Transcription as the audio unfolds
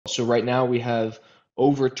So right now we have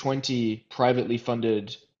over 20 privately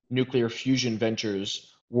funded nuclear fusion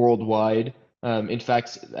ventures worldwide. In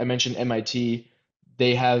fact, I mentioned MIT.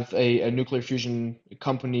 They have a nuclear fusion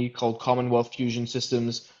company called Commonwealth Fusion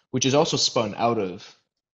Systems, which is also spun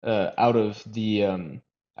uh, out of the um,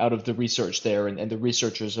 out of the research there, and the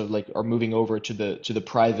researchers are moving over to the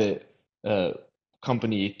private uh,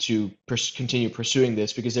 company to continue pursuing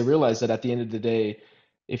this because they realize that at the end of the day,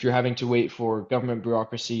 if you're having to wait for government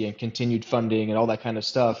bureaucracy and continued funding and all that kind of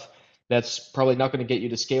stuff, that's probably not going to get you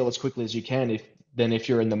to scale as quickly as you can. If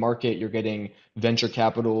you're in the market, you're getting venture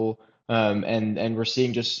capital, and we're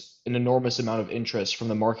seeing just an enormous amount of interest from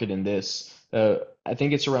the market in this. I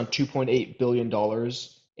think it's around $2.8 billion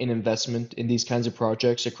in investment in these kinds of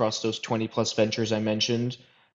projects across those 20 plus ventures I mentioned.